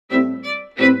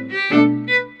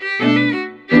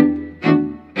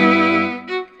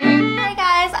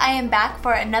back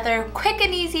for another quick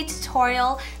and easy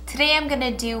tutorial. Today I'm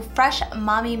gonna do fresh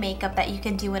mommy makeup that you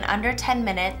can do in under 10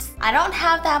 minutes. I don't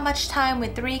have that much time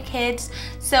with 3 kids,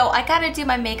 so I gotta do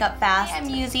my makeup fast. I'm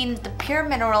using the Pure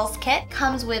Minerals kit.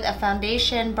 Comes with a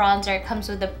foundation, bronzer, it comes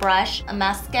with a brush, a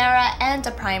mascara, and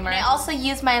a primer. I also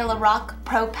use my Lorac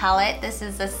Pro palette. This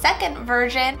is the second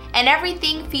version, and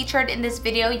everything featured in this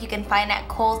video you can find at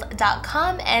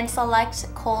Kohl's.com and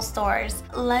select Kohl's stores.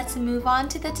 Let's move on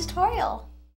to the tutorial.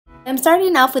 I'm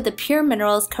starting off with the Pure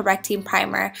Minerals Correcting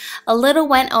Primer. A little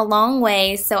went a long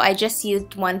way, so I just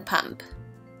used 1 pump.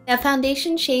 The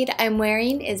foundation shade I'm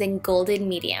wearing is in Golden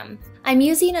Medium. I'm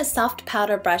using a soft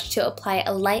powder brush to apply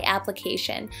a light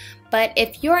application, but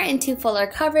if you're into fuller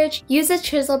coverage, use a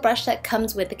chisel brush that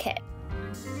comes with the kit.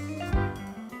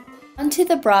 Onto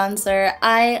the bronzer.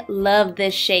 I love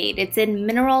this shade. It's in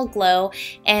Mineral Glow,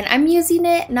 and I'm using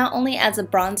it not only as a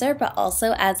bronzer, but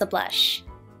also as a blush.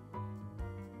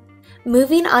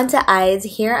 Moving on to eyes,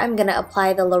 here I'm going to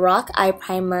apply the Lorac Eye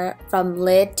Primer from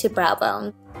lid to brow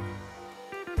bone.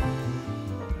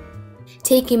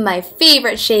 Taking my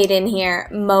favorite shade in here,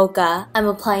 Mocha. I'm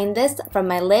applying this from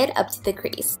my lid up to the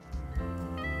crease.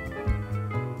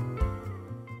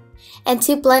 And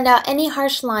to blend out any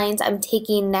harsh lines, I'm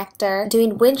taking Nectar,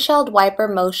 doing windshield wiper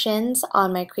motions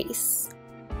on my crease.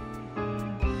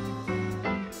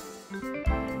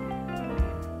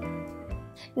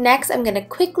 Next, I'm going to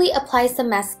quickly apply some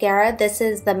mascara. This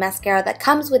is the mascara that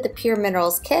comes with the Pure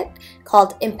Minerals kit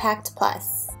called Impact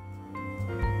Plus.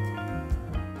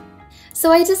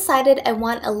 So I decided I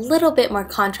want a little bit more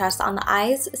contrast on the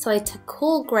eyes, so I took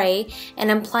Cool Gray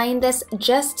and I'm applying this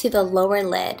just to the lower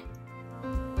lid.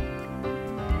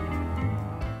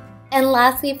 And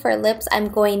lastly, for lips, I'm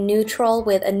going neutral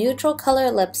with a neutral color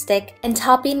lipstick and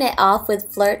topping it off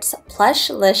with Flirt's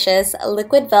Plushlicious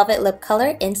Liquid Velvet Lip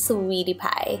Color in Sweetie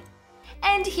Pie.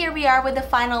 And here we are with the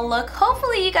final look.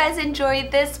 Hopefully you guys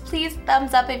enjoyed this. Please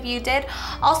thumbs up if you did.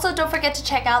 Also, don't forget to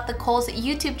check out the Kohl's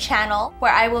YouTube channel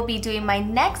where I will be doing my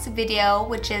next video,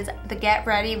 which is the Get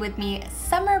Ready With Me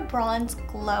Summer Bronze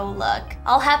Glow look.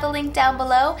 I'll have the link down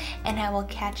below and I will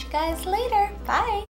catch you guys later. Bye!